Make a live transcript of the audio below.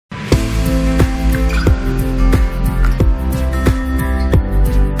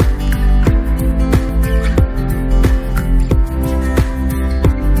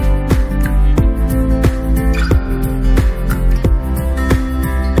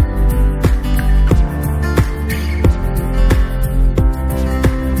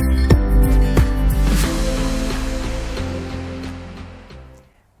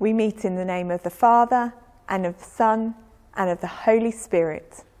meet in the name of the Father, and of the Son, and of the Holy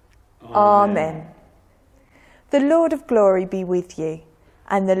Spirit. Amen. The Lord of glory be with you,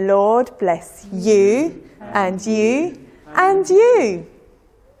 and the Lord bless you, and you, and you.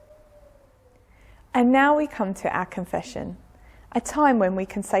 And now we come to our confession, a time when we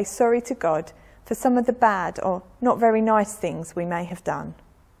can say sorry to God for some of the bad or not very nice things we may have done.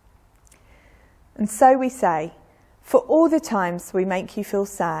 And so we say, for all the times we make you feel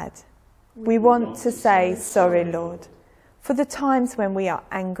sad, we want to say sorry, Lord. For the times when we are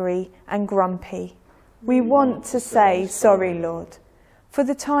angry and grumpy, we want to say sorry, Lord. For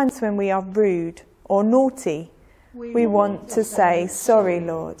the times when we are rude or naughty, we want to say sorry,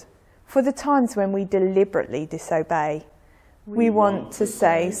 Lord. For the times when we deliberately disobey, we want to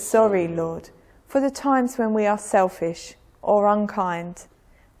say sorry, Lord. For the times when we are selfish or unkind,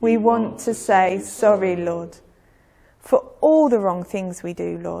 we want to say sorry, Lord. For all the wrong things we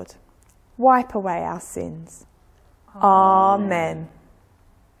do, Lord, wipe away our sins. Amen.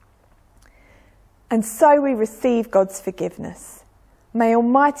 And so we receive God's forgiveness. May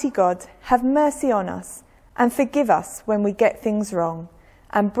Almighty God have mercy on us and forgive us when we get things wrong,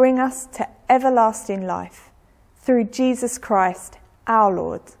 and bring us to everlasting life, through Jesus Christ our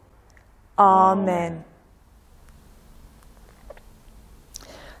Lord. Amen.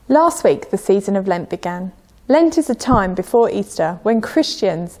 Last week the season of Lent began. Lent is a time before Easter when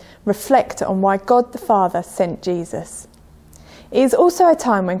Christians reflect on why God the Father sent Jesus. It is also a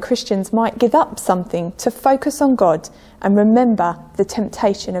time when Christians might give up something to focus on God and remember the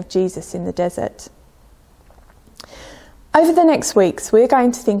temptation of Jesus in the desert. Over the next weeks, we're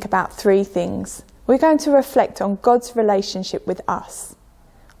going to think about three things. We're going to reflect on God's relationship with us,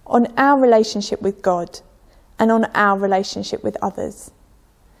 on our relationship with God, and on our relationship with others.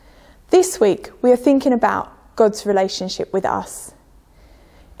 This week, we are thinking about God's relationship with us.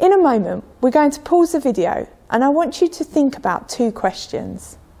 In a moment, we're going to pause the video, and I want you to think about two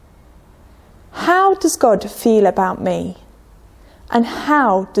questions. How does God feel about me? And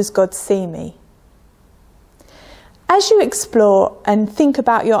how does God see me? As you explore and think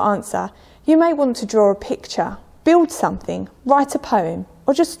about your answer, you may want to draw a picture, build something, write a poem,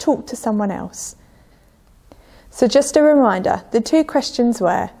 or just talk to someone else. So just a reminder, the two questions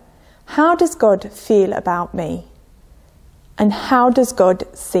were, how does God feel about me? And how does God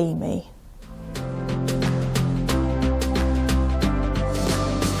see me?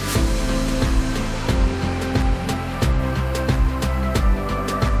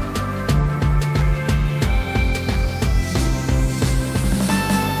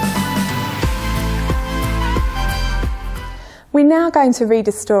 We're now going to read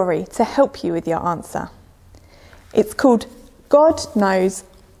a story to help you with your answer. It's called God Knows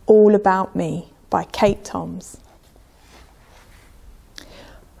All About Me by Kate Toms.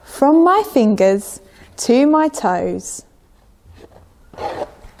 From my fingers to my toes,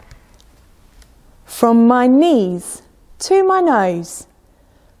 from my knees to my nose,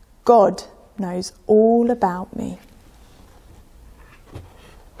 God knows all about me.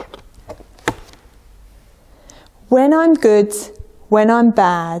 When I'm good, when I'm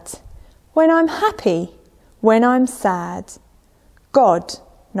bad, when I'm happy, when I'm sad, God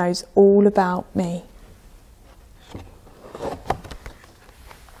knows all about me.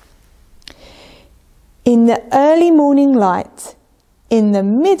 In the early morning light, in the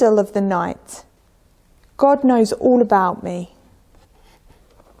middle of the night, God knows all about me.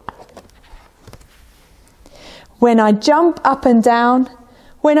 When I jump up and down,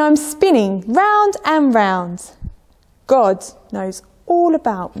 when I'm spinning round and round, God knows all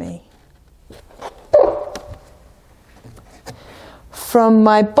about me. From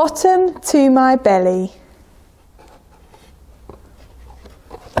my bottom to my belly,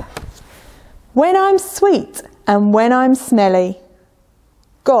 when I'm sweet and when I'm smelly,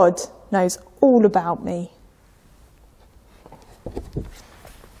 God knows all about me.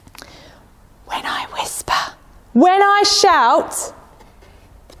 When I whisper, when I shout,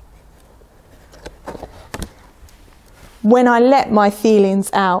 when I let my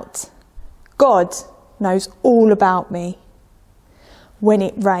feelings out, God knows all about me. When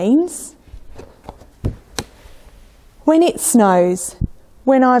it rains, when it snows,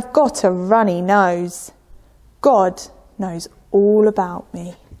 when I've got a runny nose, God knows all about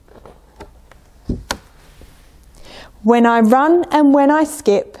me. When I run and when I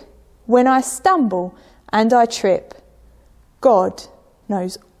skip, when I stumble and I trip, God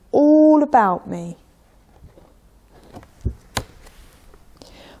knows all about me.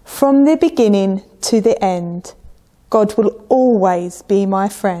 From the beginning to the end, God will always be my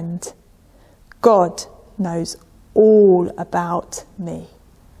friend. God knows all about me.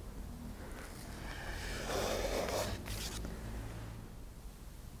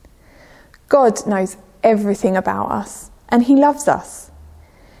 God knows everything about us, and he loves us.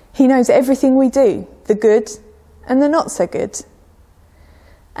 He knows everything we do, the good and the not so good.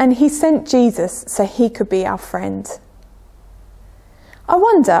 And he sent Jesus so he could be our friend. I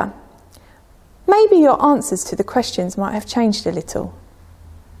wonder, maybe your answers to the questions might have changed a little.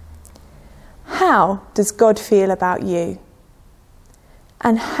 How does God feel about you?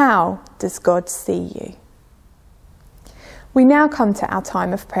 And how does God see you? We now come to our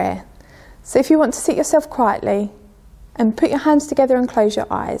time of prayer. So if you want to sit yourself quietly and put your hands together and close your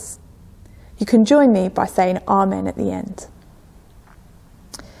eyes, you can join me by saying Amen at the end.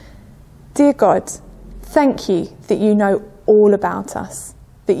 Dear God, thank you that you know all about us,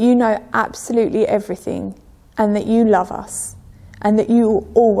 that you know absolutely everything, and that you love us, and that you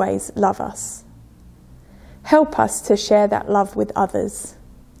will always love us. Help us to share that love with others.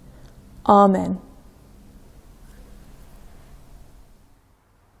 Amen.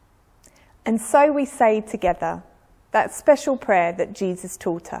 And so we say together that special prayer that Jesus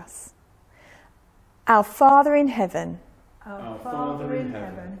taught us. Our Father in heaven, Our Father in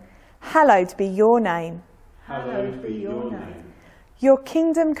heaven, hallowed be your name. hallowed be your name. Your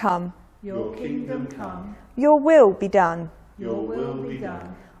kingdom come, Your kingdom come, your will be done, your will be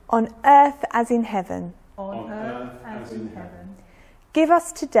done, on earth as in heaven. on earth as in heaven. Give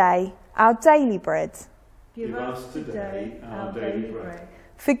us today our daily bread. Give us today our daily bread.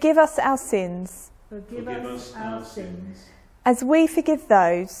 Forgive us our sins, Forgive us our sins, as we forgive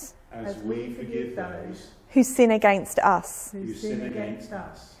those as we forgive those who sin against us. who sin against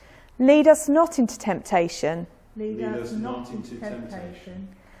us. Lead us not into temptation, Lead us not into temptation,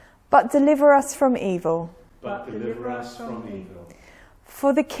 but deliver us from evil. but deliver us from evil.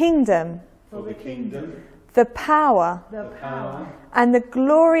 For the kingdom, For the kingdom, the power, the power, and the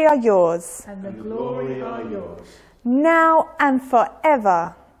glory are yours, and the glory are yours, now and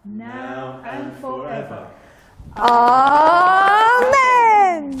forever. now and forever.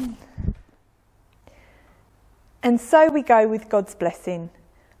 Amen. And so we go with God's blessing.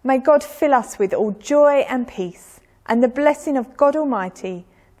 May God fill us with all joy and peace, and the blessing of God Almighty,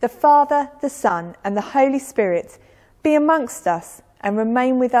 the Father, the Son, and the Holy Spirit be amongst us and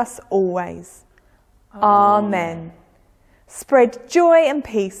remain with us always. Amen. Spread joy and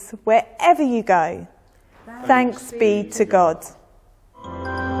peace wherever you go. Thanks be to God.